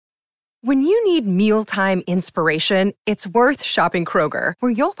When you need mealtime inspiration, it's worth shopping Kroger,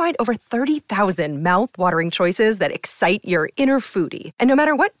 where you'll find over 30,000 mouth-watering choices that excite your inner foodie. And no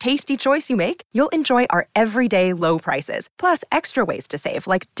matter what tasty choice you make, you'll enjoy our everyday low prices, plus extra ways to save,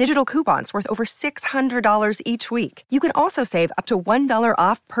 like digital coupons worth over $600 each week. You can also save up to $1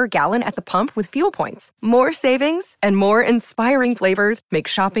 off per gallon at the pump with fuel points. More savings and more inspiring flavors make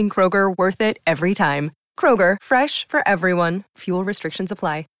shopping Kroger worth it every time. Kroger, fresh for everyone. Fuel restrictions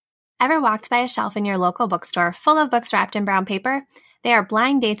apply. Ever walked by a shelf in your local bookstore full of books wrapped in brown paper? They are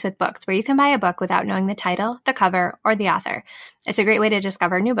blind dates with books, where you can buy a book without knowing the title, the cover, or the author. It's a great way to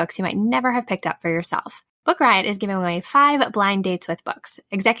discover new books you might never have picked up for yourself. Book Riot is giving away 5 blind dates with books.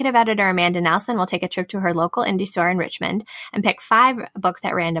 Executive editor Amanda Nelson will take a trip to her local indie store in Richmond and pick 5 books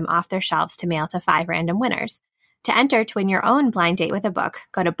at random off their shelves to mail to 5 random winners. To enter to win your own blind date with a book,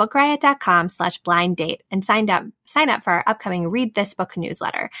 go to bookriot.com/blind date and sign up for our upcoming Read This Book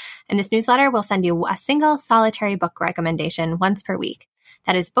newsletter. And this newsletter will send you a single solitary book recommendation once per week.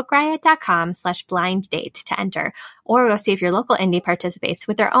 That is bookriot.com/blind date to enter, or go see if your local indie participates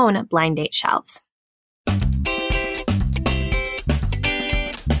with their own blind date shelves.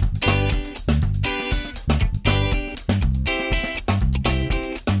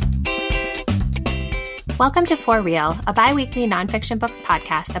 Welcome to For Real, a bi-weekly nonfiction books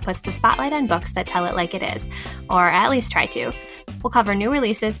podcast that puts the spotlight on books that tell it like it is, or at least try to. We'll cover new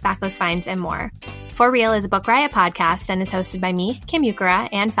releases, backlist finds, and more. For Real is a Book Riot podcast and is hosted by me, Kim Ukura,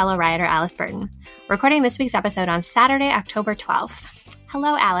 and fellow rioter Alice Burton. We're recording this week's episode on Saturday, October 12th.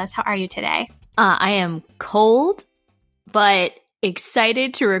 Hello, Alice. How are you today? I am cold, but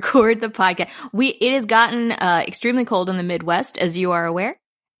excited to record the podcast. It has gotten extremely cold in the Midwest, as you are aware,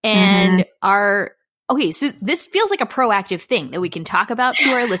 and Okay, so this feels like a proactive thing that we can talk about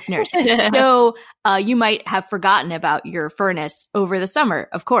to our listeners. So you might have forgotten about your furnace over the summer,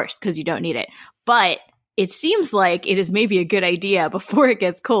 of course, because you don't need it. But it seems like it is maybe a good idea before it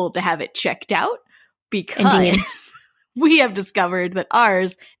gets cold to have it checked out, because we have discovered that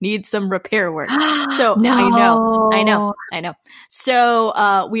ours needs some repair work. So No. I know.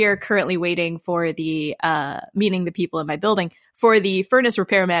 So we are currently waiting for meeting the people in my building, for the furnace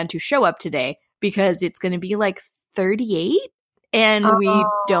repairman to show up today, because it's going to be like 38 and we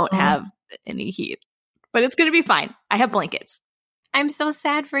don't have any heat. But it's going to be fine. I have blankets. I'm so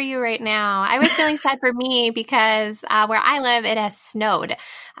sad for you right now. I was feeling sad for me because where I live, it has snowed.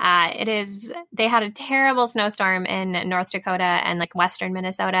 They had a terrible snowstorm in North Dakota and like western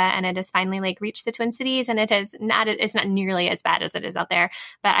Minnesota, and it has finally like reached the Twin Cities, and it's not nearly as bad as it is out there.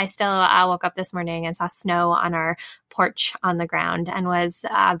 But I still woke up this morning and saw snow on our porch on the ground and was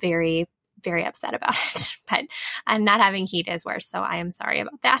very, very upset about it. But not having heat is worse, so I am sorry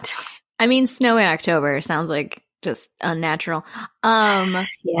about that. I mean, snow in October sounds like just unnatural.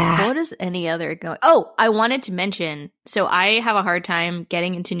 Yeah. What is any other going? Oh, I wanted to mention, so I have a hard time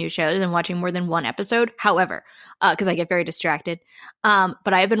getting into new shows and watching more than one episode. However, because I get very distracted.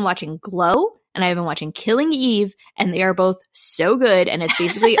 But I've been watching Glow and I've been watching Killing Eve, and they are both so good. And it's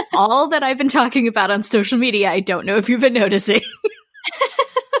basically all that I've been talking about on social media. I don't know if you've been noticing.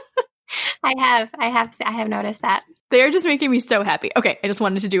 I have noticed that. They're just making me so happy. Okay, I just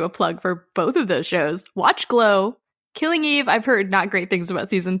wanted to do a plug for both of those shows. Watch Glow. Killing Eve, I've heard not great things about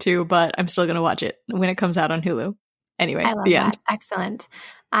season 2, but I'm still going to watch it when it comes out on Hulu. Anyway, I love the that. end. Excellent.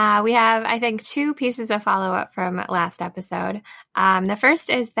 We have, I think, 2 pieces of follow-up from last episode. The first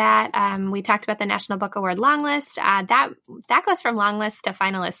is that we talked about the National Book Award long list. That goes from long list to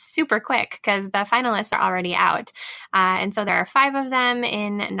finalists super quick, because the finalists are already out. And so there are 5 of them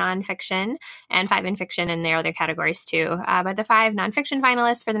in nonfiction and 5 in fiction, and there are other categories too. But the 5 nonfiction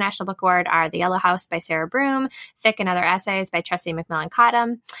finalists for the National Book Award are The Yellow House by Sarah Broom, Thick and Other Essays by Tressie McMillan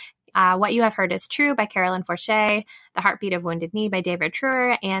Cottom, What You Have Heard Is True by Carolyn Forche, The Heartbeat of Wounded Knee by David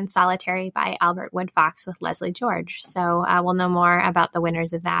Truer, and Solitary by Albert Woodfox with Leslie George. So we'll know more about the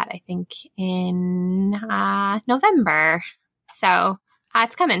winners of that, I think, in November. So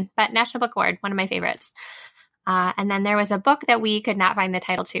it's coming. But National Book Award, one of my favorites. And then there was a book that we could not find the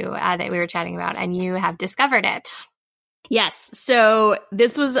title to that we were chatting about, and you have discovered it. Yes. So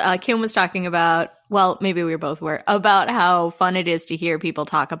this was, Kim was talking about, well, maybe we both were, about how fun it is to hear people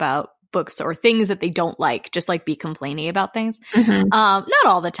talk about books or things that they don't like, just like be complaining about things. Mm-hmm. Not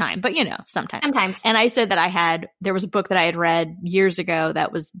all the time, but sometimes. And I said that there was a book that I had read years ago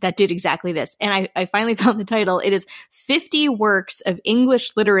that did exactly this. And I finally found the title. It is 50 Works of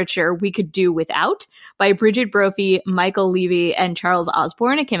English Literature We Could Do Without by Bridget Brophy, Michael Levy, and Charles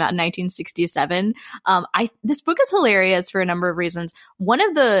Osborne. It came out in 1967. This book is hilarious for a number of reasons. One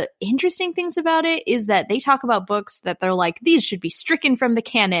of the interesting things about it is that they talk about books that they're like, these should be stricken from the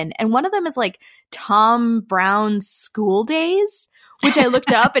canon. And one one of them is like Tom Brown's School Days, which I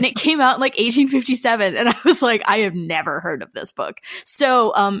looked up and it came out in like 1857. And I was like, I have never heard of this book.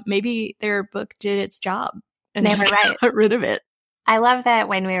 So maybe their book did its job and They were right. got rid of it. I love that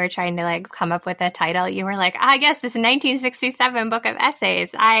when we were trying to like come up with a title, you were like, I guess this 1967 book of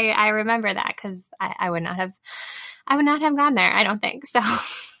essays. I remember that because I would not have gone there. I don't think so.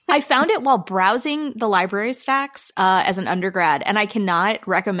 I found it while browsing the library stacks as an undergrad, and I cannot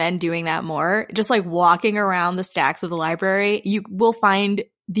recommend doing that more. Just like walking around the stacks of the library, you will find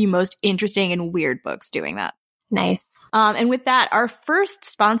the most interesting and weird books doing that. Nice. And with that, our first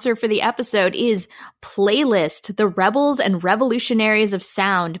sponsor for the episode is Playlist, The Rebels and Revolutionaries of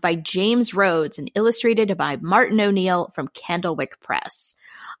Sound by James Rhodes and illustrated by Martin O'Neill from Candlewick Press.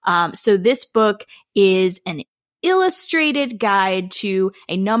 So this book is an illustrated guide to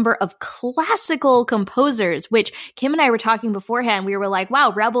a number of classical composers, which Kim and I were talking beforehand. We were like,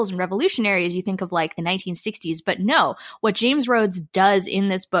 wow, rebels and revolutionaries, you think of like the 1960s, but no, what James Rhodes does in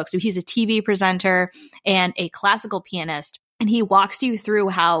this book. So he's a TV presenter and a classical pianist. And he walks you through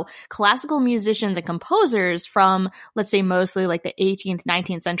how classical musicians and composers from, let's say, mostly like the 18th,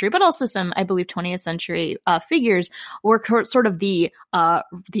 19th century, but also some, I believe, 20th century figures were sort of the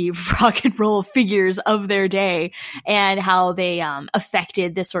rock and roll figures of their day, and how they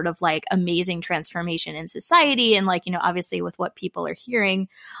affected this sort of like amazing transformation in society. And like, you know, obviously with what people are hearing.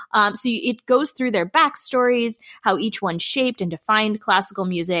 So it goes through their backstories, how each one shaped and defined classical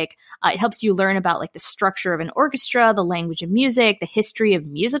music. It helps you learn about like the structure of an orchestra, the language of music, the history of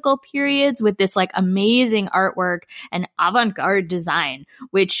musical periods with this like amazing artwork and avant-garde design,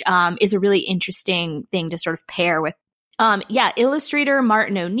 which is a really interesting thing to sort of pair with. Illustrator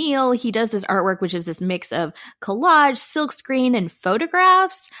Martin O'Neill, he does this artwork, which is this mix of collage, silkscreen, and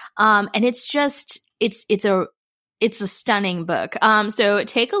photographs. And it's just, it's a stunning book. So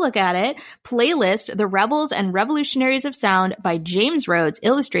take a look at it. Playlist, The Rebels and Revolutionaries of Sound by James Rhodes,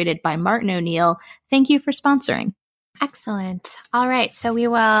 illustrated by Martin O'Neill. Thank you for sponsoring. Excellent. All right. So we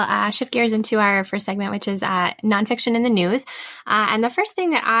will shift gears into our first segment, which is nonfiction in the news. And the first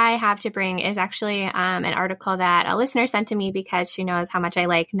thing that I have to bring is actually an article that a listener sent to me because she knows how much I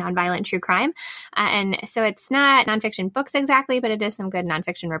like nonviolent true crime. And so it's not nonfiction books exactly, but it is some good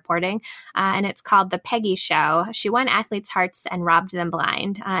nonfiction reporting. And it's called The Peggy Show. She won athletes' hearts and robbed them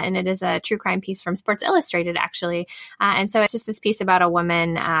blind. And it is a true crime piece from Sports Illustrated, actually. And so it's just this piece about a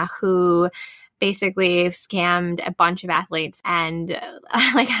woman who basically scammed a bunch of athletes and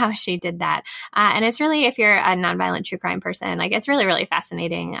like how she did that. And it's really, if you're a nonviolent true crime person, like it's really, really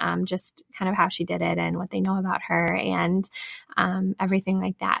fascinating, just kind of how she did it and what they know about her and everything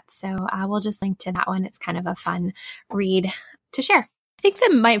like that. So we'll just link to that one. It's kind of a fun read to share. I think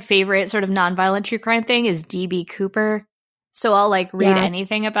that my favorite sort of nonviolent true crime thing is D.B. Cooper. So I'll like read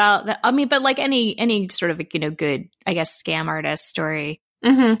anything about that. I mean, but like any sort of, you know, good, I guess, scam artist story.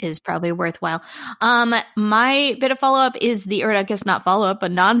 Mm-hmm. Is probably worthwhile. My bit of follow-up is or I guess not follow-up,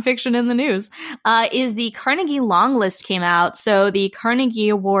 but nonfiction in the news, is the Carnegie Long List came out. So the Carnegie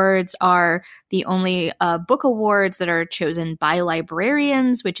Awards are the only book awards that are chosen by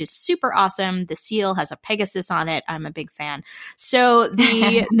librarians, which is super awesome. The seal has a Pegasus on it. I'm a big fan. So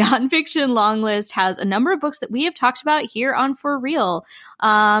the nonfiction long list has a number of books that we have talked about here on For Real,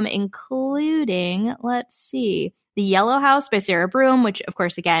 including, let's see, The Yellow House by Sarah Broom, which, of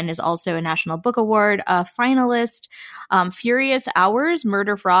course, again, is also a National Book Award finalist. Furious Hours,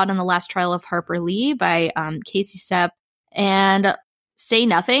 Murder, Fraud, and the Last Trial of Harper Lee by Casey Sepp. And Say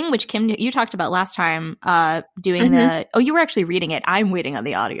Nothing, which Kim, you talked about last time, doing you were actually reading it. I'm waiting on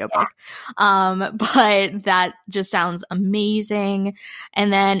the audiobook. Yeah. But that just sounds amazing.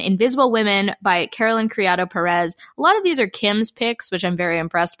 And then Invisible Women by Carolyn Criado Perez. A lot of these are Kim's picks, which I'm very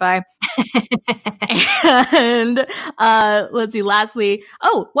impressed by. And let's see, lastly,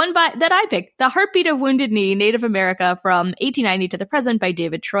 one that I picked, The Heartbeat of Wounded Knee, Native America from 1890 to the Present by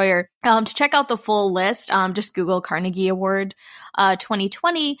David Troyer. To check out the full list, just Google Carnegie Award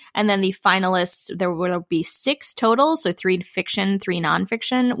 2020, and then the finalists, there will be 6 total, so 3 fiction, 3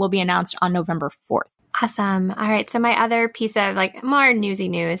 nonfiction, will be announced on November 4th. Awesome. All right. So my other piece of like more newsy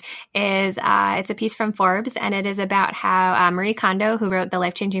news is it's a piece from Forbes, and it is about how Marie Kondo, who wrote The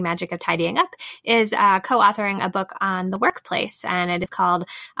Life-Changing Magic of Tidying Up, is co-authoring a book on the workplace, and it is called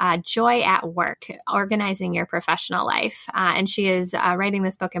Joy at Work, Organizing Your Professional Life. And she is writing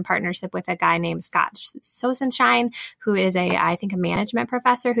this book in partnership with a guy named Scott Sosenshine, who is I think a management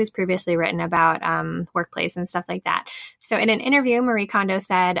professor who's previously written about workplace and stuff like that. So in an interview, Marie Kondo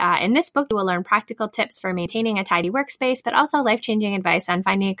said, in this book, you will learn practical tips tips for maintaining a tidy workspace, but also life-changing advice on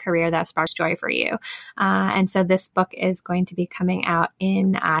finding a career that sparks joy for you. And so this book is going to be coming out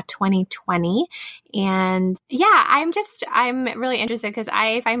in 2020. And yeah, I'm really interested because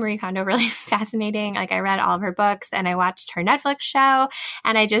I find Marie Kondo really fascinating. Like I read all of her books and I watched her Netflix show,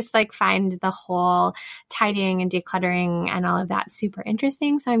 and I just like find the whole tidying and decluttering and all of that super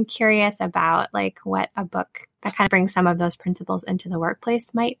interesting. So I'm curious about like what a book that kind of brings some of those principles into the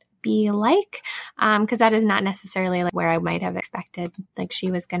workplace might be like, because that is not necessarily like where I might have expected like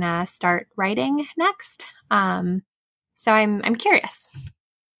she was gonna start writing next. So I'm curious.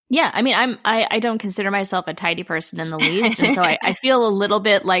 Yeah, I mean, I don't consider myself a tidy person in the least, and so I feel a little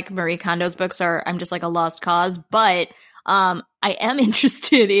bit like Marie Kondo's books are. I'm just like a lost cause, but I am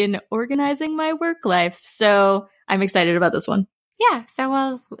interested in organizing my work life, so I'm excited about this one. Yeah, so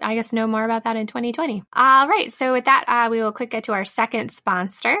we'll, I guess, know more about that in 2020. All right, so with that, we will quick get to our second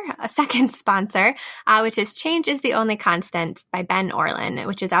sponsor, which is Change is the Only Constant by Ben Orlin,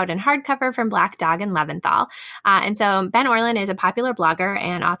 which is out in hardcover from Black Dog and Leventhal. And so Ben Orlin is a popular blogger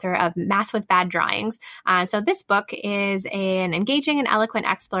and author of Math with Bad Drawings. So this book is an engaging and eloquent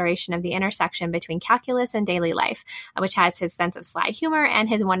exploration of the intersection between calculus and daily life, which has his sense of sly humor and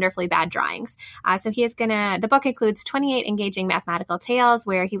his wonderfully bad drawings. So the book includes 28 engaging mathematical tales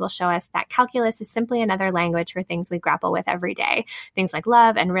where he will show us that calculus is simply another language for things we grapple with every day, things like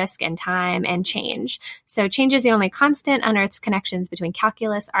love and risk and time and change. So Change is the Only Constant unearths connections between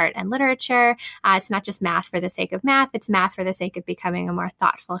calculus, art, and literature. It's not just math for the sake of math, it's math for the sake of becoming a more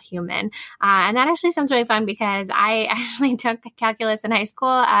thoughtful human. And that actually sounds really fun because I actually took calculus in high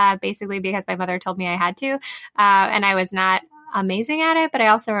school, basically because my mother told me I had to, and I was not amazing at it, but I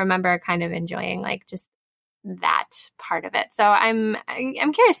also remember kind of enjoying like just that part of it. So I'm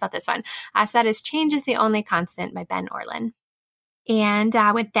curious about this one. So that is Change is the Only Constant by Ben Orlin. And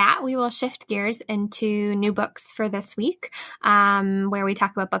with that, we will shift gears into new books for this week, where we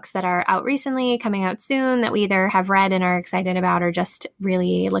talk about books that are out recently, coming out soon, that we either have read and are excited about or just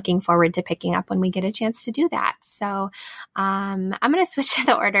really looking forward to picking up when we get a chance to do that. So I'm going to switch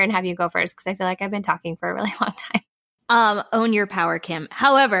the order and have you go first because I feel like I've been talking for a really long time. Own your power, Kim.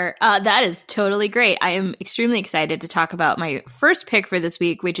 However, that is totally great. I am extremely excited to talk about my first pick for this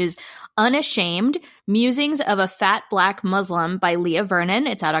week, which is Unashamed, Musings of a Fat Black Muslim by Leah Vernon.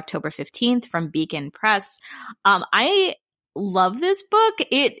 It's out October 15th from Beacon Press. I love this book.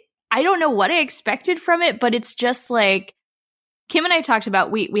 I don't know what I expected from it, but it's just like Kim and I talked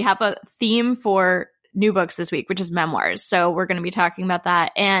about, we have a theme for new books this week, which is memoirs. So we're going to be talking about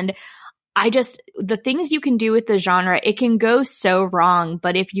that. And the things you can do with the genre, it can go so wrong.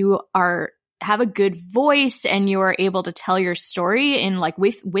 But if you have a good voice and you are able to tell your story in like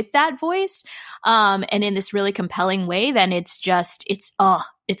with that voice, and in this really compelling way, then it's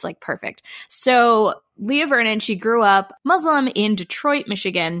like perfect. So Leah Vernon, she grew up Muslim in Detroit,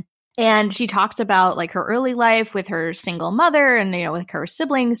 Michigan. And she talks about like her early life with her single mother and, with her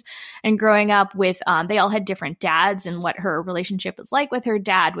siblings and growing up with, they all had different dads and what her relationship was like with her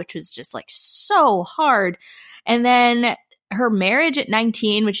dad, which was just like so hard. And then her marriage at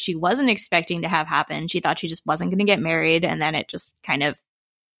 19, which she wasn't expecting to have happen. She thought she just wasn't going to get married. And then it just kind of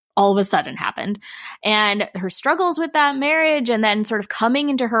all of a sudden happened. And her struggles with that marriage and then sort of coming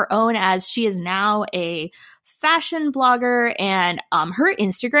into her own as she is now a fashion blogger, and her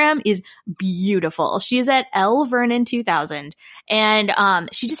Instagram is beautiful. She's at L Vernon 2000, and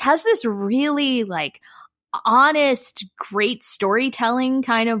she just has this really like honest, great storytelling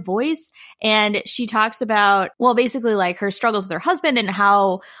kind of voice. And she talks about, well, basically like her struggles with her husband and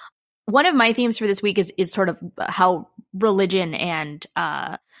how one of my themes for this week is sort of how religion and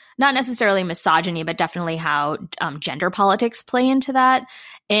not necessarily misogyny, but definitely how gender politics play into that.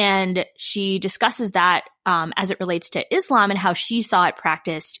 And she discusses that as it relates to Islam and how she saw it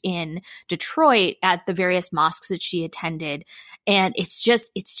practiced in Detroit at the various mosques that she attended. And it's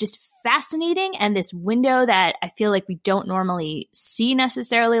just fascinating, and this window that I feel like we don't normally see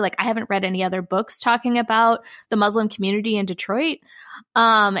necessarily. Like I haven't read any other books talking about the Muslim community in Detroit.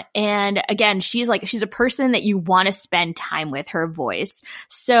 And again, she's a person that you want to spend time with, her voice.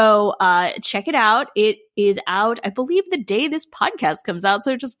 So check it out. It is out, I believe, the day this podcast comes out.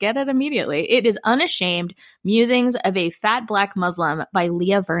 So just get it immediately. It is Unashamed, Musings of a Fat Black Muslim by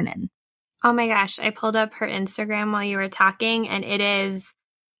Leah Vernon. Oh my gosh. I pulled up her Instagram while you were talking, and it is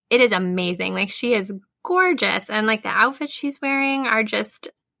amazing. Like she is gorgeous, and like the outfits she's wearing are just,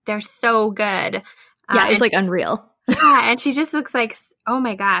 they're so good. Yeah, it's like unreal. Yeah, and she just looks like, oh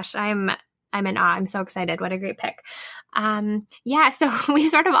my gosh, I'm in awe. I'm so excited. What a great pick. So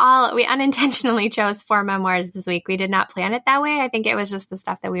we unintentionally chose 4 memoirs this week. We did not plan it that way. I think it was just the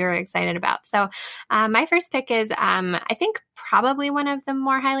stuff that we were excited about. So my first pick is, I think probably one of the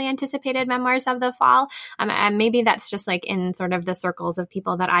more highly anticipated memoirs of the fall. And maybe that's just like in sort of the circles of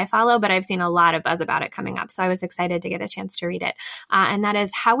people that I follow, but I've seen a lot of buzz about it coming up. So I was excited to get a chance to read it. And that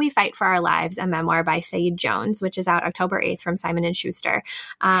is How We Fight for Our Lives, a memoir by Saeed Jones, which is out October 8th from Simon & Schuster.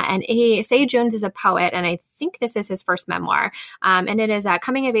 Saeed Jones is a poet, and I think this is his first memoir. And it is a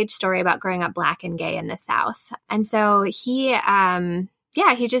coming of age story about growing up Black and gay in the South. And so he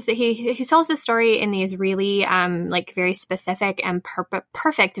tells the story in these really like very specific and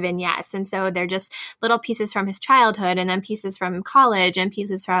perfect vignettes. And so they're just little pieces from his childhood, and then pieces from college, and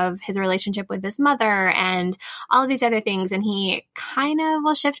pieces from his relationship with his mother, and all of these other things. And he kind of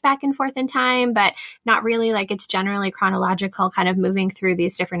will shift back and forth in time, but not really. Like, it's generally chronological, kind of moving through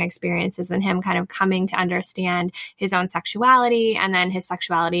these different experiences, and him kind of coming to understand his own sexuality, and then his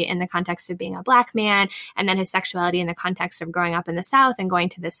sexuality in the context of being a Black man, and then his sexuality in the context of growing up in the South and going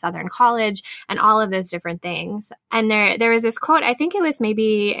to this Southern college, and all of those different things. And there was this quote, I think it was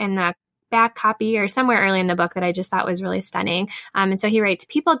maybe in the back copy or somewhere early in the book, that I just thought was really stunning. And so he writes,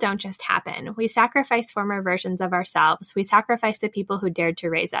 "People don't just happen. We sacrifice former versions of ourselves. We sacrifice the people who dared to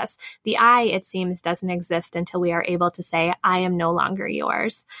raise us. The I, it seems, doesn't exist until we are able to say, I am no longer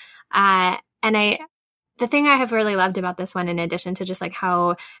yours." The thing I have really loved about this one, in addition to just like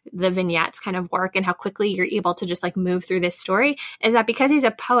how the vignettes kind of work and how quickly you're able to just like move through this story, is that because he's a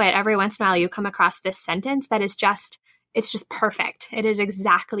poet, every once in a while you come across this sentence that is it's just perfect. It is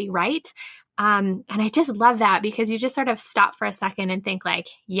exactly right. And I just love that, because you just sort of stop for a second and think like,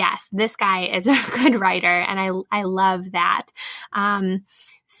 yes, this guy is a good writer. And I love that.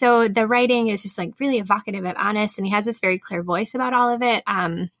 So the writing is just like really evocative and honest, and he has this very clear voice about all of it.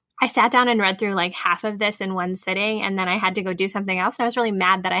 I sat down and read through like half of this in one sitting, and then I had to go do something else. And I was really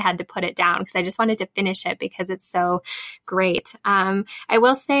mad that I had to put it down, because I just wanted to finish it because it's so great. I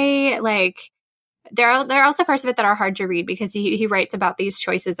will say, like, there are also parts of it that are hard to read, because he writes about these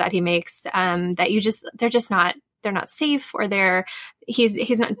choices that he makes that they're not safe, or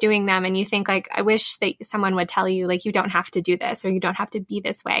he's not doing them. And you think like, I wish that someone would tell you, like, you don't have to do this, or you don't have to be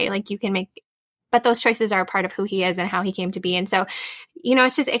this way. Like, you can make, but those choices are a part of who he is and how he came to be. And so,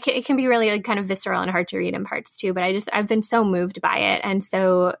 it's just, it can be really like kind of visceral and hard to read in parts too, but I've been so moved by it and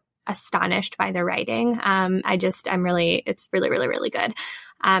so astonished by the writing. It's really, really, really good.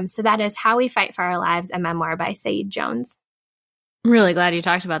 So that is How We Fight for Our Lives, a memoir by Saeed Jones. I'm really glad you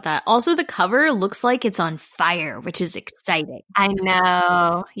talked about that. Also, the cover looks like it's on fire, which is exciting. I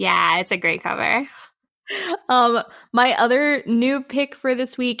know. Yeah, it's a great cover. My other new pick for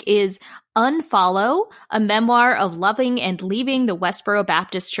this week is Unfollow, a memoir of loving and leaving the Westboro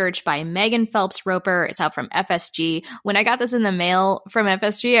Baptist Church by Megan Phelps Roper. It's out from FSG. When I got this in the mail from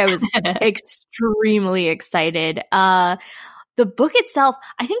FSG, I was extremely excited. The book itself,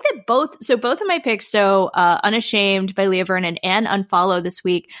 I think that both of my picks, Unashamed by Leah Vernon and Unfollow this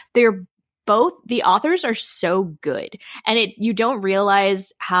week, they're both, the authors are so good. And you don't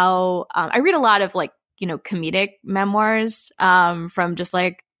realize how, I read a lot of like, comedic memoirs from just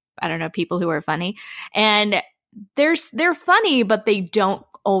like, I don't know, people who are funny. And they're funny, but they don't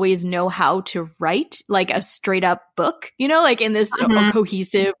always know how to write like a straight up book, like in this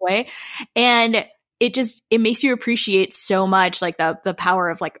cohesive way. And it makes you appreciate so much like the power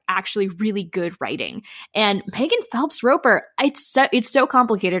of like actually really good writing. And Megan Phelps Roper, it's so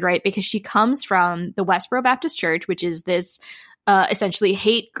complicated, right? Because she comes from the Westboro Baptist Church, which is this essentially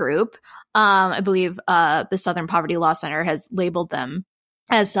hate group. I believe the Southern Poverty Law Center has labeled them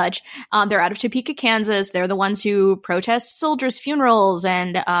as such. They're out of Topeka, Kansas. They're the ones who protest soldiers' funerals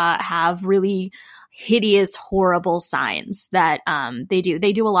and have really hideous, horrible signs that they do.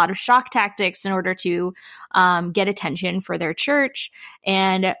 They do a lot of shock tactics in order to get attention for their church.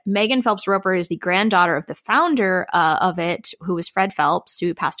 And Megan Phelps Roper is the granddaughter of the founder of it, who was Fred Phelps,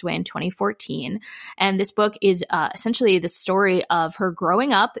 who passed away in 2014. And this book is essentially the story of her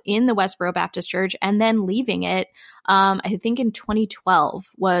growing up in the Westboro Baptist Church and then leaving it. I think in 2012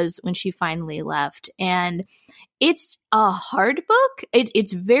 was when she finally left. And it's a hard book.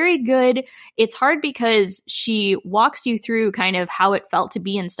 It's very good. It's hard because she walks you through kind of how it felt to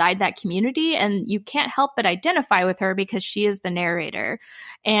be inside that community, and you can't help but identify with her because she is the narrator.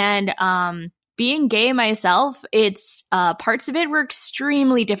 And being gay myself, it's parts of it were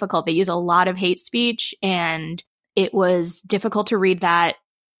extremely difficult. They use a lot of hate speech, and it was difficult to read that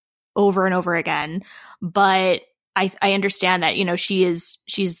over and over again. But I understand that,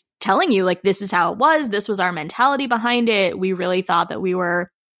 she's telling you like, this is how it was. This was our mentality behind it. We really thought that we were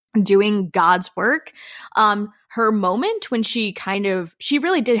doing God's work. her moment when she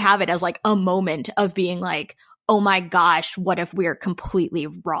really did have it as like a moment of being like, oh my gosh, what if we're completely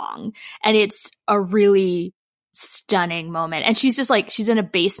wrong? And it's a really stunning moment. And she's just like, she's in a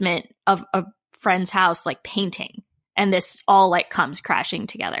basement of a friend's house, like painting. And this all like comes crashing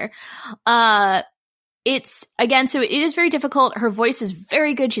together. It's again, so it is very difficult. Her voice is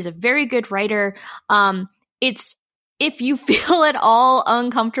very good. She's a very good writer. It's, if you feel at all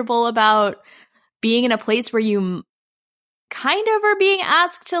uncomfortable about being in a place where you kind of are being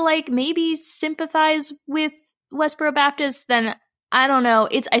asked to like maybe sympathize with Westboro Baptist, then I don't know.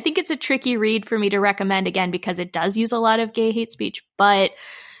 I think it's a tricky read for me to recommend again, because it does use a lot of gay hate speech, but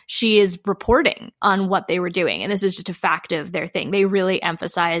she is reporting on what they were doing. And this is just a fact of their thing. They really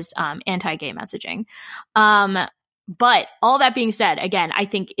emphasize anti-gay messaging. But all that being said, again, I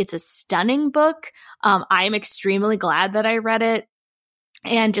think it's a stunning book. I am extremely glad that I read it.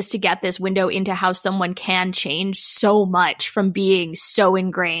 And just to get this window into how someone can change so much from being so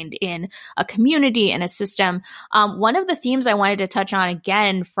ingrained in a community and a system. One of the themes I wanted to touch on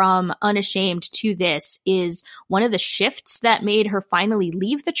again from Unashamed to this is one of the shifts that made her finally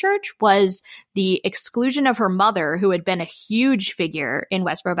leave the church was the exclusion of her mother, who had been a huge figure in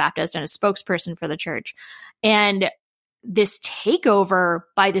Westboro Baptist and a spokesperson for the church. And this takeover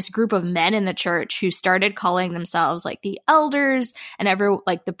by this group of men in the church who started calling themselves like the elders, and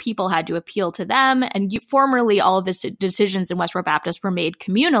the people had to appeal to them. And formerly all of the decisions in Westboro Baptist were made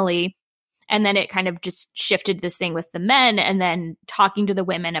communally. And then it kind of just shifted this thing with the men, and then talking to the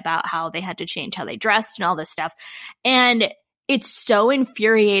women about how they had to change how they dressed and all this stuff. And it's so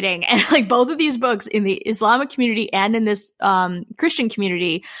infuriating. And like both of these books in the Islamic community and in this Christian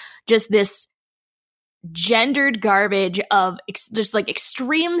community, just this gendered garbage of just like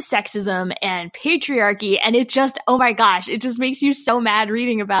extreme sexism and patriarchy. And it just, oh my gosh, it just makes you so mad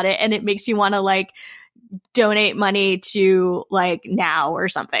reading about it. And it makes you want to like donate money to like Now or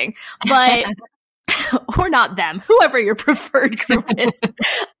something, but or not them, whoever your preferred group is.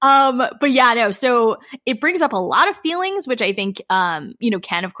 But yeah, no. So it brings up a lot of feelings, which I think,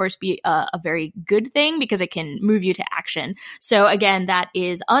 can of course be a very good thing because it can move you to action. So again, that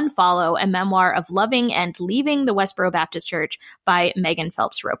is Unfollow, a memoir of loving and leaving the Westboro Baptist Church by Megan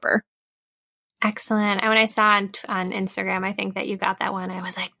Phelps Roper. Excellent. And when I saw on Instagram, I think that you got that one, I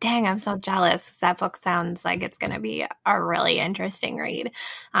was like, dang, I'm so jealous. That book sounds like it's going to be a really interesting read,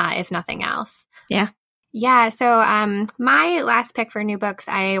 if nothing else. Yeah. Yeah. So my last pick for new books,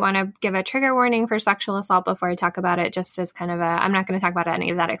 I want to give a trigger warning for sexual assault before I talk about it, just as kind of I'm not going to talk about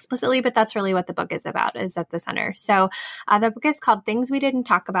any of that explicitly, but that's really what the book is about, is at the center. So the book is called Things We Didn't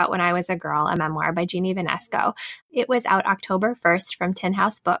Talk About When I Was a Girl, a memoir by Jeannie Vanesco. It was out October 1st from Tin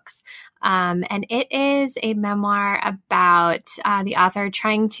House Books. And it is a memoir about the author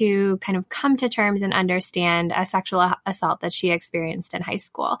trying to kind of come to terms and understand a sexual assault that she experienced in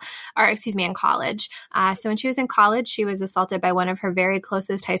in college. So when she was in college, she was assaulted by one of her very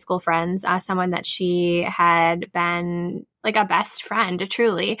closest high school friends, someone that she had been like a best friend,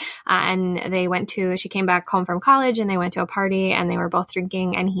 truly. And she came back home from college and they went to a party and they were both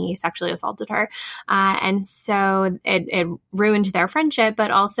drinking and he sexually assaulted her. And so it ruined their friendship, but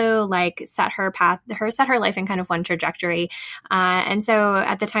also like set her life in kind of one trajectory. And so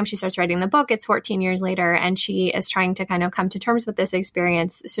at the time she starts writing the book, it's 14 years later, and she is trying to kind of come to terms with this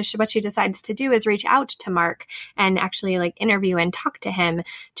experience. So what she decides to do is reach out to Mark and actually like interview and talk to him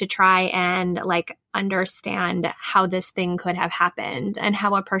to try and like understand how this thing could have happened and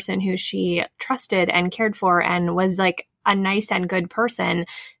how a person who she trusted and cared for and was like a nice and good person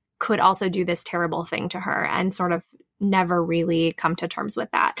could also do this terrible thing to her and sort of never really come to terms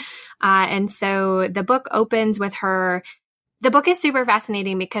with that. And so the book opens with her. The book is super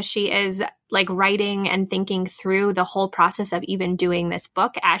fascinating because she is like writing and thinking through the whole process of even doing this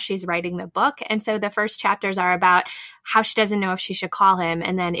book as she's writing the book. And so the first chapters are about how she doesn't know if she should call him.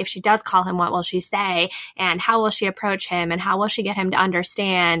 And then if she does call him, what will she say? And how will she approach him? And how will she get him to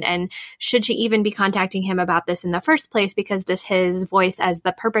understand? And should she even be contacting him about this in the first place? Because does his voice as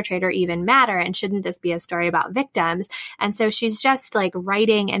the perpetrator even matter? And shouldn't this be a story about victims? And so she's just like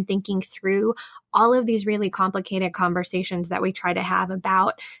writing and thinking through all of these really complicated conversations that we try to have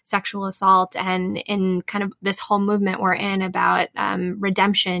about sexual assault and in kind of this whole movement we're in about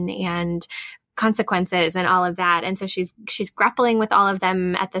redemption and consequences and all of that. And so she's grappling with all of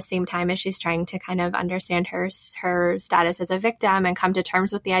them at the same time as she's trying to kind of understand her status as a victim and come to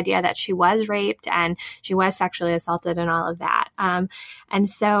terms with the idea that she was raped and she was sexually assaulted and all of that. And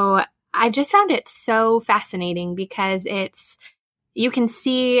so I've just found it so fascinating because you can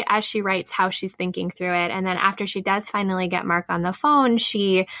see as she writes how she's thinking through it. And then after she does finally get Mark on the phone,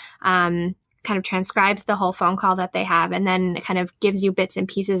 she kind of transcribes the whole phone call that they have and then kind of gives you bits and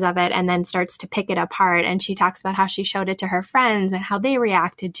pieces of it and then starts to pick it apart. And she talks about how she showed it to her friends and how they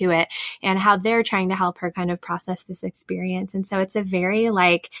reacted to it and how they're trying to help her kind of process this experience. And so it's a very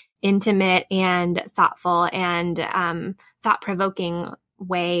like intimate and thoughtful and thought-provoking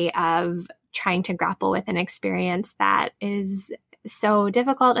way of trying to grapple with an experience that is so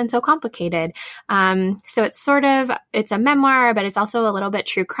difficult and so complicated. So it's a memoir, but it's also a little bit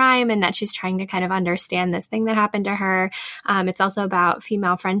true crime in that she's trying to kind of understand this thing that happened to her. It's also about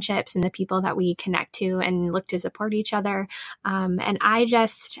female friendships and the people that we connect to and look to support each other. And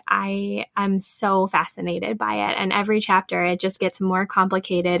I'm so fascinated by it. And every chapter, it just gets more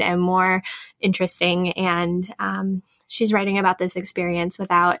complicated and more interesting. And she's writing about this experience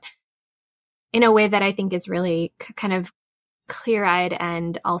in a way that I think is really kind of clear-eyed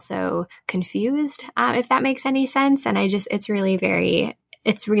and also confused, if that makes any sense. And it's really good.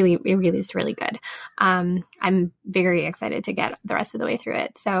 I'm very excited to get the rest of the way through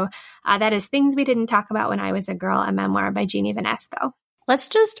it. So that is Things We Didn't Talk About When I Was a Girl, a memoir by Jeannie Vanesco. Let's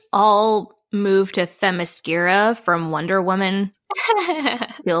just all move to Themyscira from Wonder Woman.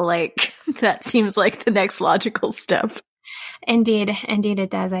 I feel like that seems like the next logical step. Indeed it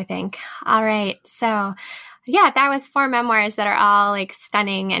does, I think. All right. So yeah, that was 4 memoirs that are all like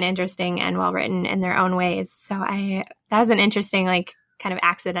stunning and interesting and well written in their own ways. So that was an interesting, like, kind of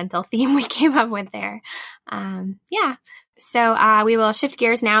accidental theme we came up with there. Yeah. So we will shift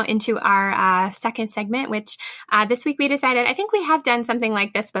gears now into our second segment, which this week we decided, I think we have done something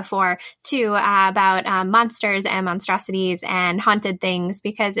like this before too, about monsters and monstrosities and haunted things,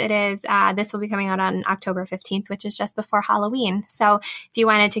 because it is, this will be coming out on October 15th, which is just before Halloween. So if you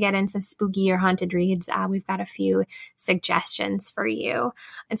wanted to get in some spooky or haunted reads, we've got a few suggestions for you.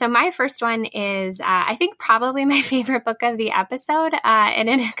 And so my first one is, I think probably my favorite book of the episode,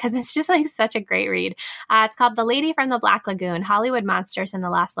 because it's just like such a great read. It's called The Lady from the Black Lagoon, Hollywood Monsters and the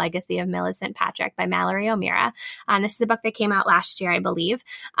Lost Legacy of Millicent Patrick by Mallory O'Meara. This is a book that came out last year, I believe.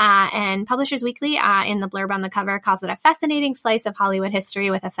 And Publishers Weekly, in the blurb on the cover, calls it a fascinating slice of Hollywood history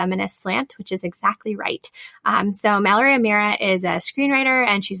with a feminist slant, which is exactly right. So Mallory O'Meara is a screenwriter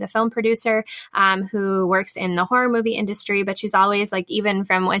and she's a film producer who works in the horror movie industry, but she's always, like, even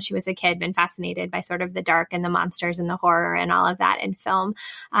from when she was a kid, been fascinated by sort of the dark and the monsters and the horror and all of that in film.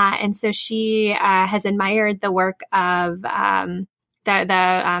 And so she has admired the work of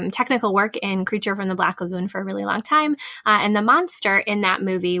the technical work in Creature from the Black Lagoon for a really long time. And the monster in that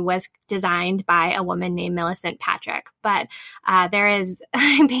movie was designed by a woman named Millicent Patrick. But there is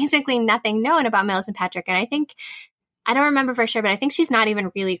basically nothing known about Millicent Patrick. And I don't remember for sure, but I think she's not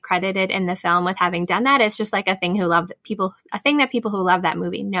even really credited in the film with having done that. It's just like a thing that people who love that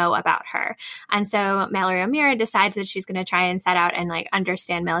movie know about her. And so Mallory O'Meara decides that she's going to try and set out and, like,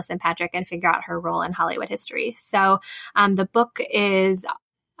 understand Millicent Patrick and figure out her role in Hollywood history. So the book is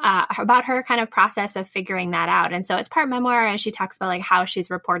about her kind of process of figuring that out. And so it's part memoir, and she talks about, like, how she's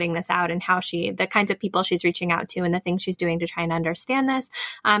reporting this out and how the kinds of people she's reaching out to and the things she's doing to try and understand this.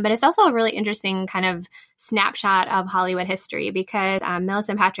 But it's also a really interesting kind of snapshot of Hollywood history, because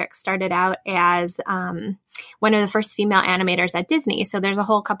Millicent Patrick started out as one of the first female animators at Disney. So there's a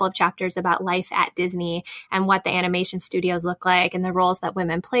whole couple of chapters about life at Disney and what the animation studios look like and the roles that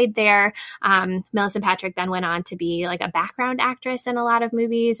women played there. Millicent Patrick then went on to be, like, a background actress in a lot of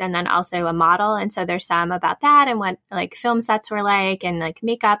movies and then also a model. And so there's some about that and what, like, film sets were like and, like,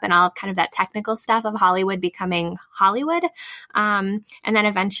 makeup and all kind of that technical stuff of Hollywood becoming Hollywood. And then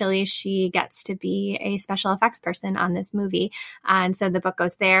eventually she gets to be a special effects person on this movie. And so the book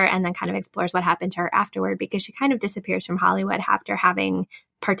goes there and then kind of explores what happened to her afterward, because she kind of disappears from Hollywood after having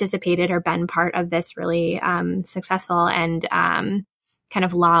participated or been part of this really successful and kind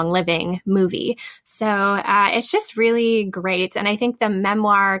of long-living movie. So it's just really great. And I think the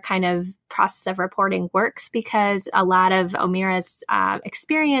memoir kind of process of reporting works because a lot of O'Meara's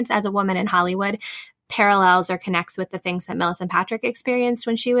experience as a woman in Hollywood parallels or connects with the things that Millicent Patrick experienced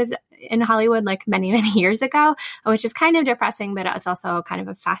when she was in Hollywood, like, many, many years ago, which is kind of depressing, but it's also kind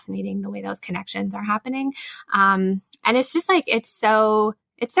of fascinating the way those connections are happening. And it's just like, it's so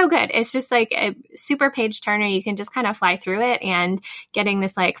good. It's just like a super page turner. You can just kind of fly through it and getting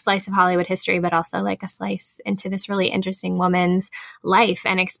this, like, slice of Hollywood history, but also, like, a slice into this really interesting woman's life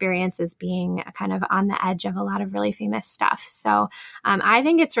and experiences being kind of on the edge of a lot of really famous stuff. So I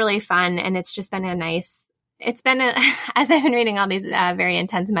think it's really fun, and it's just been as I've been reading all these very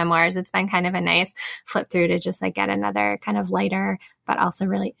intense memoirs, it's been kind of a nice flip through to just, like, get another kind of lighter, but also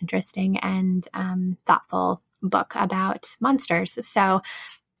really interesting and thoughtful book about monsters. So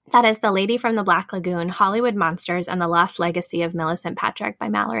that is The Lady from the Black Lagoon, Hollywood Monsters and the Lost Legacy of Millicent Patrick by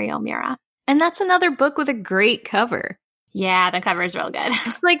Mallory O'Meara. And that's another book with a great cover. Yeah, the cover is real good.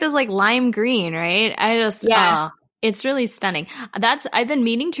 It's like this like lime green, right? It's really stunning. I've been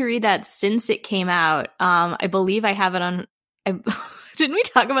meaning to read that since it came out. I believe I have it on. Didn't we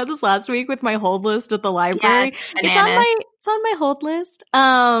talk about this last week with my hold list at the library? Yeah, it's on my hold list.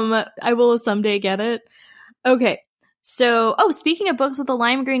 I will someday get it. Okay. So, speaking of books with a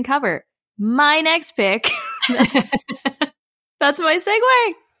lime green cover, my next pick. That's my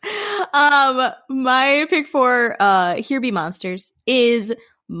segue. My pick for Here Be Monsters is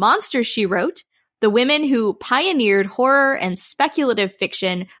Monsters, She Wrote, The Women Who Pioneered Horror and Speculative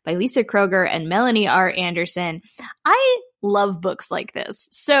Fiction by Lisa Kroger and Melanie R. Anderson. I love books like this.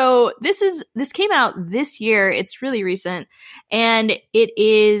 So this came out this year. It's really recent. And it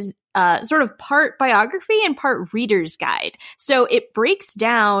is sort of part biography and part reader's guide. So it breaks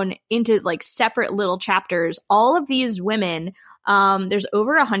down into like separate little chapters. All of these women, there's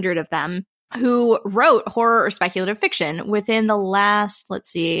over 100 of them, who wrote horror or speculative fiction within the last, let's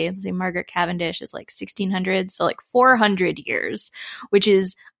see, Margaret Cavendish is like 1600, so like 400 years, which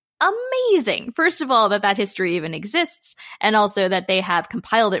is amazing. First of all, that history even exists, and also that they have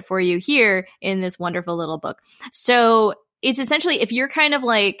compiled it for you here in this wonderful little book. So it's essentially, if you're kind of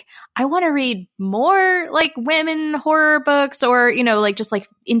like, I want to read more like women horror books, or, like just like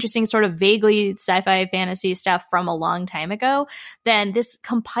interesting sort of vaguely sci-fi fantasy stuff from a long time ago, then this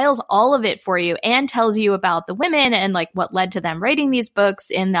compiles all of it for you and tells you about the women and like what led to them writing these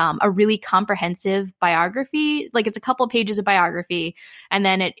books in a really comprehensive biography. Like it's a couple pages of biography, and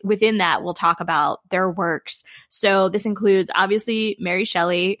then within that we'll talk about their works. So this includes obviously Mary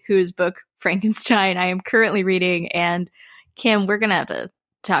Shelley, whose book Frankenstein I am currently reading, and Kim, we're going to have to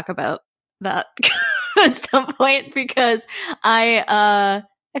talk about that at some point, because I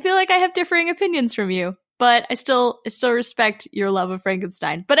feel like I have differing opinions from you, but I still respect your love of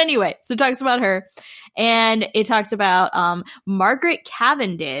Frankenstein. But anyway, so it talks about her, and it talks about Margaret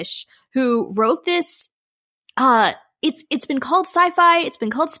Cavendish, who wrote this. It's been called sci-fi, it's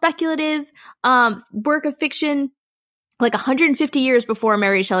been called speculative work of fiction, like 150 years before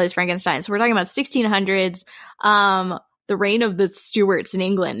Mary Shelley's Frankenstein. So we're talking about 1600s. The reign of the Stuarts in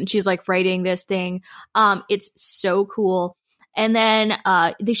England. And she's like writing this thing. It's so cool. And then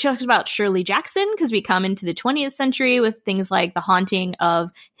they talked about Shirley Jackson, because we come into the 20th century with things like The Haunting of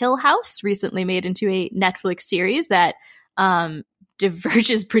Hill House, recently made into a Netflix series that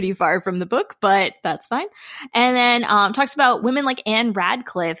diverges pretty far from the book, but that's fine. And then talks about women like Anne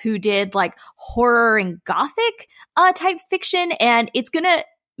Radcliffe, who did like horror and gothic type fiction. And it's going to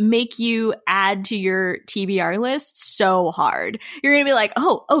make you add to your TBR list so hard. You're going to be like,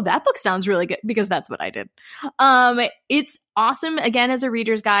 oh, that book sounds really good, because that's what I did. It's awesome, again, as a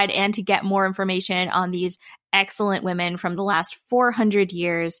reader's guide, and to get more information on these excellent women from the last 400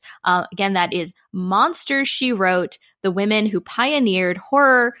 years. Again, that is Monsters, She Wrote, The Women Who Pioneered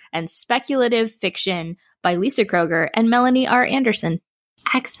Horror and Speculative Fiction by Lisa Kroger and Melanie R. Anderson.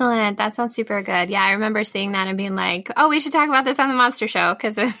 Excellent. That sounds super good. Yeah, I remember seeing that and being like, oh, we should talk about this on the Monster Show,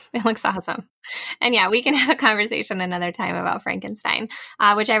 because it looks awesome. And yeah, we can have a conversation another time about Frankenstein,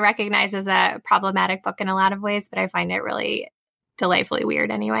 which I recognize as a problematic book in a lot of ways, but I find it really delightfully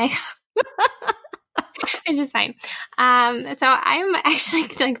weird anyway. Which is fine. So I'm actually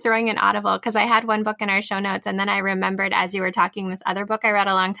like throwing an Audible, because I had one book in our show notes, and then I remembered as you were talking this other book I read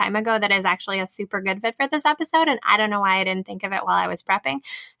a long time ago that is actually a super good fit for this episode, and I don't know why I didn't think of it while I was prepping.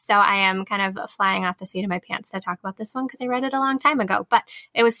 So I am kind of flying off the seat of my pants to talk about this one, because I read it a long time ago, but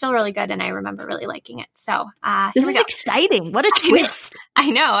it was still really good, and I remember really liking it. So this is exciting. What a twist. I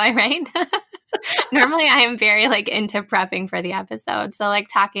know, right? Normally I am very like into prepping for the episode. So like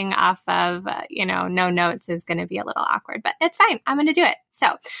talking off of, no notes is going to be a little awkward, but it's fine. I'm going to do it.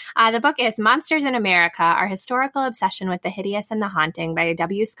 So the book is Monsters in America, Our Historical Obsession with the Hideous and the Haunting by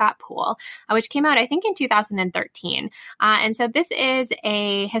W. Scott Poole, which came out, I think, in 2013. And so this is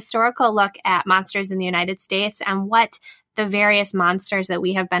a historical look at monsters in the United States and what the various monsters that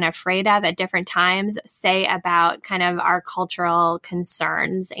we have been afraid of at different times say about kind of our cultural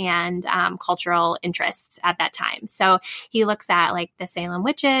concerns and cultural interests at that time. So he looks at like the Salem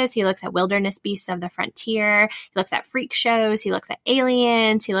witches, he looks at wilderness beasts of the frontier, he looks at freak shows, he looks at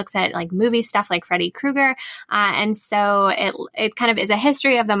aliens, he looks at like movie stuff like Freddy Krueger. And so it kind of is a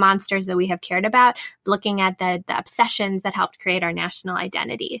history of the monsters that we have cared about, looking at the obsessions that helped create our national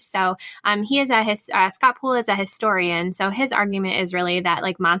identity. So he is Scott Poole is a historian. So his argument is really that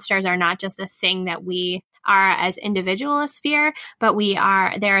like monsters are not just a thing that we are as individualists fear, but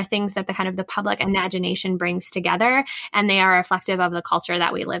there are things that the kind of the public imagination brings together, and they are reflective of the culture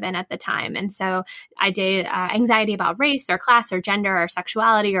that we live in at the time. And so anxiety about race or class or gender or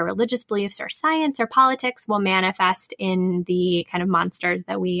sexuality or religious beliefs or science or politics will manifest in the kind of monsters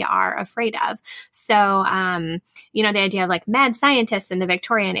that we are afraid of. So, the idea of like mad scientists in the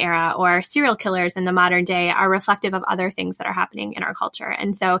Victorian era or serial killers in the modern day are reflective of other things that are happening in our culture.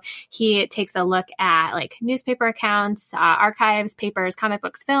 And so he takes a look at like newspaper accounts, archives, papers, comic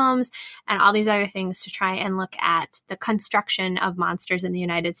books, films, and all these other things to try and look at the construction of monsters in the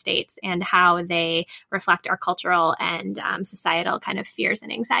United States and how they reflect our cultural and societal kind of fears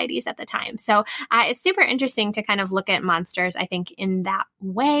and anxieties at the time. So it's super interesting to kind of look at monsters, I think, in that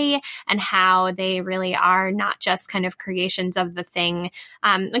way, and how they really are not just kind of creations of the thing.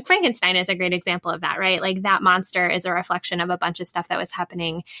 Like Frankenstein is a great example of that, right? Like that monster is a reflection of a bunch of stuff that was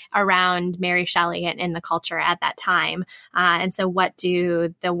happening around Mary Shelley and in the culture at that time. And so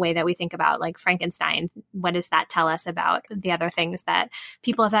the way that we think about like Frankenstein, what does that tell us about the other things that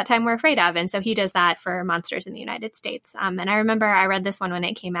people of that time were afraid of? And so he does that for monsters in the United States. And I remember I read this one when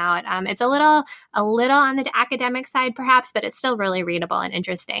it came out. It's a little on the academic side perhaps, but it's still really readable and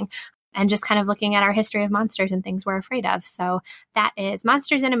interesting. And just kind of looking at our history of monsters and things we're afraid of. So that is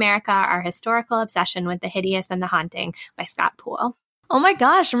Monsters in America, Our Historical Obsession with the Hideous and the Haunting by Scott Poole. Oh my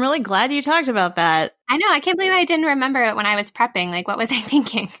gosh, I'm really glad you talked about that. I know. I can't believe I didn't remember it when I was prepping. Like, what was I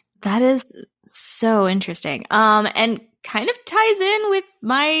thinking? That is so interesting. And kind of ties in with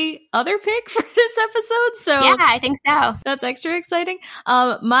my other pick for this episode. So yeah, I think so. That's extra exciting.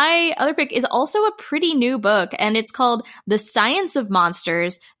 My other pick is also a pretty new book, and it's called The Science of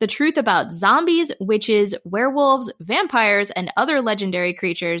Monsters: The Truth About Zombies, Witches, Werewolves, Vampires, and Other Legendary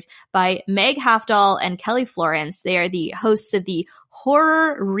Creatures by Meg Hafdahl and Kelly Florence. They are the hosts of the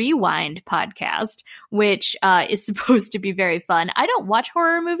Horror Rewind podcast, which is supposed to be very fun. I don't watch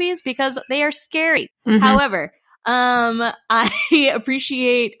horror movies because they are scary. Mm-hmm. However, I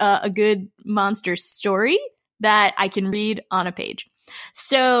appreciate a good monster story that I can read on a page.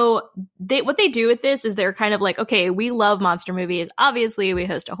 So what they do with this is they're kind of like, okay, we love monster movies. Obviously, we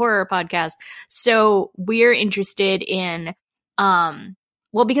host a horror podcast. So we're interested in,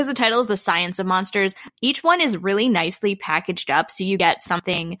 because the title is The Science of Monsters, each one is really nicely packaged up. So you get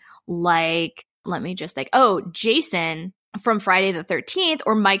something like, let me just think, Jason from Friday the 13th,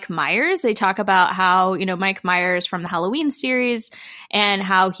 or Mike Myers. They talk about how, Mike Myers from the Halloween series and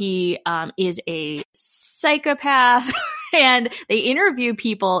how he is a psychopath. And they interview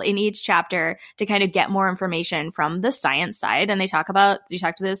people in each chapter to kind of get more information from the science side. And you talk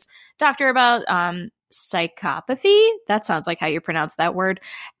to this doctor about psychopathy. That sounds like how you pronounce that word.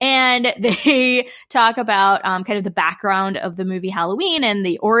 And they talk about kind of the background of the movie Halloween and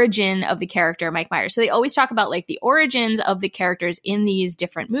the origin of the character Mike Myers. So they always talk about like the origins of the characters in these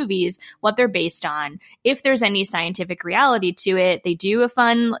different movies, what they're based on, if there's any scientific reality to it. They do a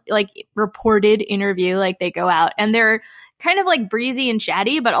fun like reported interview, like they go out and they're kind of like breezy and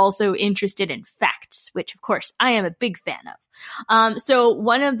chatty, but also interested in facts, which of course I am a big fan of. So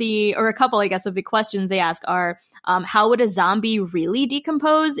a couple, I guess, of the questions they ask are, how would a zombie really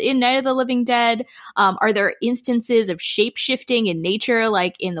decompose in Night of the Living Dead? Are there instances of shape-shifting in nature,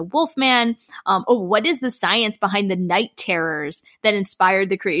 like in The Wolfman? What is the science behind the night terrors that inspired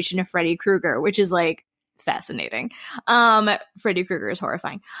the creation of Freddy Krueger, which is like fascinating. Freddy Krueger is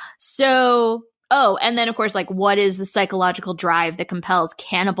horrifying. So, and then of course, like, what is the psychological drive that compels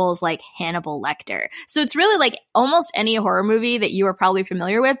cannibals like Hannibal Lecter? So it's really like almost any horror movie that you are probably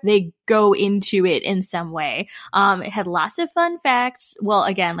familiar with, they go into it in some way. It had lots of fun facts. Well,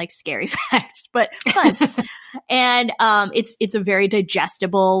 again, like scary facts, but fun. And it's a very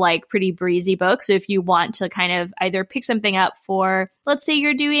digestible, like pretty breezy book. So if you want to kind of either pick something up for, let's say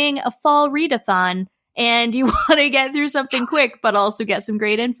you're doing a fall readathon, and you want to get through something quick, but also get some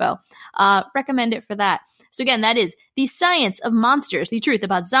great info, recommend it for that. So again, that is The Science of Monsters: The Truth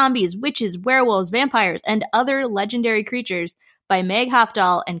About Zombies, Witches, Werewolves, Vampires, and Other Legendary Creatures by Meg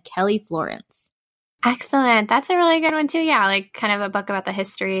Hafdahl and Kelly Florence. Excellent. That's a really good one too. Yeah, like kind of a book about the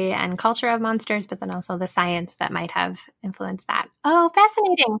history and culture of monsters, but then also the science that might have influenced that. Oh,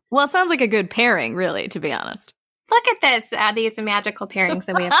 fascinating. Well, it sounds like a good pairing, really, to be honest. Look at this, these magical pairings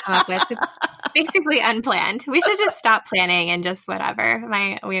that we have come up with. Basically unplanned. We should just stop planning and just whatever.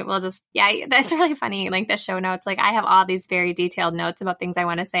 That's really funny. Like the show notes, like I have all these very detailed notes about things I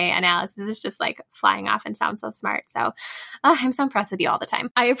want to say, and Alice is just like flying off and sounds so smart. So I'm so impressed with you all the time.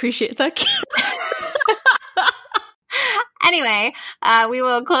 I appreciate that. Anyway, we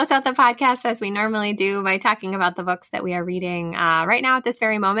will close out the podcast as we normally do by talking about the books that we are reading right now at this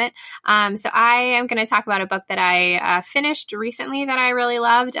very moment. So I am going to talk about a book that I finished recently that I really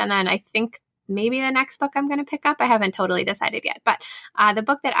loved. And then I think maybe the next book I'm going to pick up. I haven't totally decided yet. But the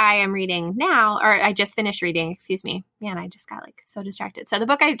book that I am reading now, or I just finished reading, excuse me. Man, I just got so distracted. So the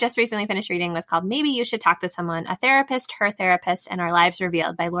book I just recently finished reading was called Maybe You Should Talk to Someone, A Therapist, Her Therapist, and Our Lives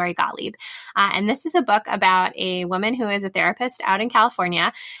Revealed by Lori Gottlieb. And this is a book about a woman who is a therapist out in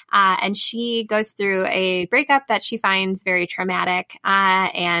California. And she goes through a breakup that she finds very traumatic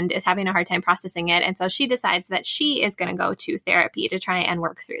and is having a hard time processing it. And so she decides that she is going to go to therapy to try and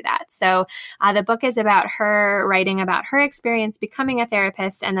work through that. So the book is about her writing about her experience becoming a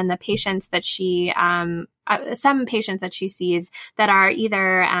therapist and then the patients that she, some patients that she sees that are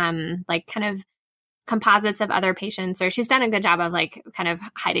either kind of composites of other patients, or she's done a good job of kind of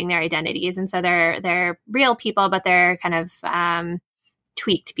hiding their identities. And so they're real people, but they're kind of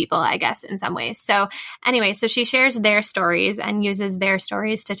tweaked people, I guess, in some ways. So anyway, so she shares their stories and uses their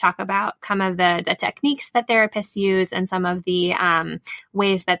stories to talk about some of the techniques that therapists use and some of the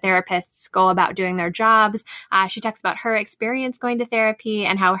ways that therapists go about doing their jobs. She talks about her experience going to therapy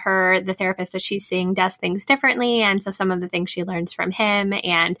and how the therapist that she's seeing does things differently. And so some of the things she learns from him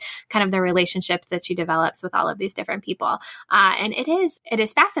and kind of the relationships that she develops with all of these different people. And it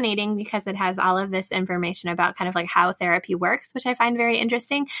is fascinating because it has all of this information about kind of how therapy works, which I find very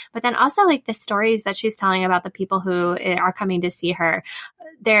interesting, but then also the stories that she's telling about the people who are coming to see her,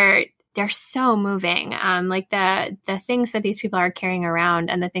 they're so moving. The things that these people are carrying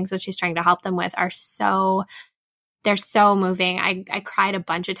around and the things that she's trying to help them with they're so moving. I cried a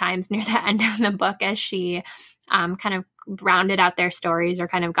bunch of times near the end of the book as she kind of rounded out their stories or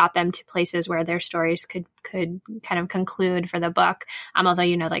kind of got them to places where their stories could kind of conclude for the book.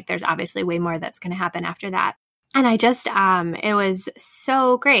 Although, there's obviously way more that's going to happen after that. And I just, it was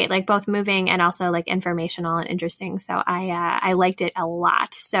so great, both moving and also informational and interesting. So I liked it a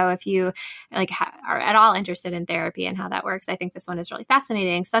lot. So if you are at all interested in therapy and how that works, I think this one is really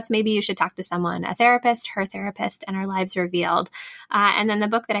fascinating. So that's Maybe You Should Talk to Someone, A Therapist, Her Therapist, and Our Lives Revealed. And then the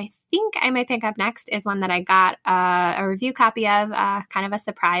book that I think I might pick up next is one that I got a review copy of, kind of a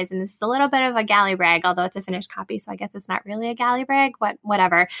surprise. And this is a little bit of a galley brag, although it's a finished copy. So I guess it's not really a galley brag,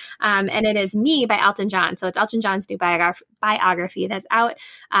 whatever. And it is Me by Elton John. So it's Elton John's new biography that's out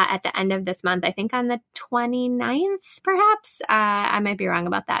at the end of this month, I think on the 29th, perhaps. I might be wrong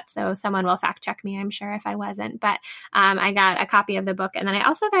about that. So someone will fact check me, I'm sure, if I wasn't. But I got a copy of the book. And then I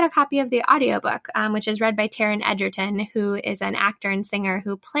also got a copy of the audiobook, which is read by Taron Egerton, who is an actor and singer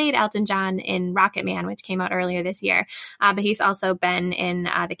who played Elton John in Rocket Man, which came out earlier this year. But he's also been in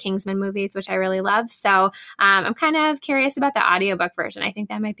the Kingsman movies, which I really love. So I'm kind of curious about the audiobook version. I think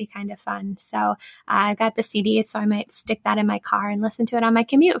that might be kind of fun. So I've got the CD, so I might stick that in my car and listen to it on my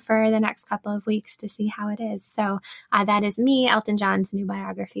commute for the next couple of weeks to see how it is. So that is Me, Elton John's new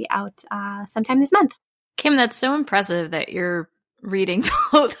biography, out sometime this month. Kim, that's so impressive that you're reading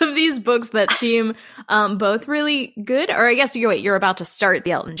both of these books that seem both really good. Or I guess you're about to start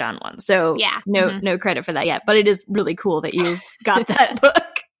the Elton John one. So yeah, no credit for that yet. But it is really cool that you got that book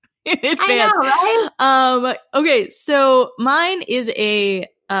in advance. I know, right? Okay, so mine is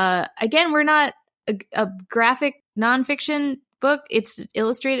again, we're not a graphic nonfiction book. It's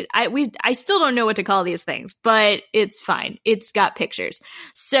illustrated. I still don't know what to call these things, but it's fine. It's got pictures.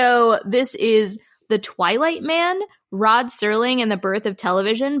 So this is The Twilight Man, Rod Serling and the Birth of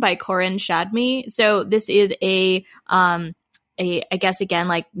Television by Corinne Shadme. So this is I guess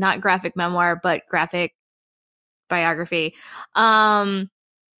again, not graphic memoir, but graphic biography.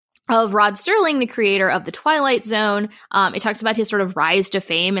 Of Rod Serling, the creator of The Twilight Zone. It talks about his sort of rise to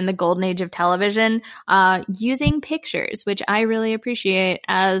fame in the golden age of television, using pictures, which I really appreciate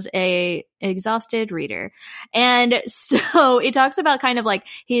as a exhausted reader. And so it talks about kind of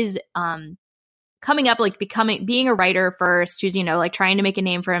his coming up, being a writer first, who's, trying to make a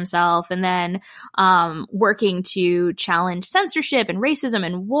name for himself, and then working to challenge censorship and racism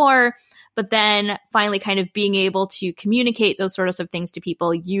and war. But then finally kind of being able to communicate those sorts of things to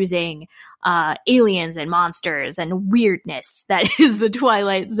people using aliens and monsters and weirdness that is the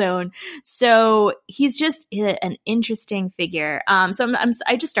Twilight Zone. So he's just an interesting figure. So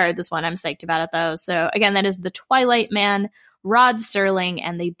I just started this one. I'm psyched about it, though. So again, that is The Twilight Man, Rod Serling,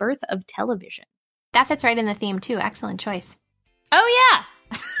 and the Birth of Television. That fits right in the theme, too. Excellent choice. Oh,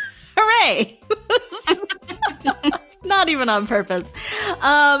 yeah. Hooray. Not even on purpose.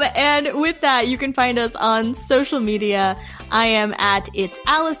 And with that, you can find us on social media. I am at It's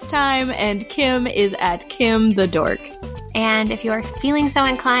Alice Time, and Kim is at Kim the Dork. And if you're feeling so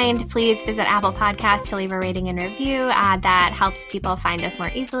inclined, please visit Apple Podcasts to leave a rating and review. That helps people find us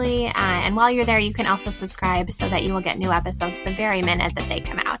more easily. And while you're there, you can also subscribe so that you will get new episodes the very minute that they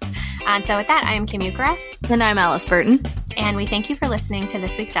come out. And so with that, I am Kim Ukura. And I'm Alice Burton. And we thank you for listening to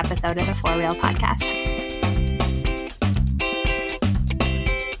this week's episode of the For Real Podcast.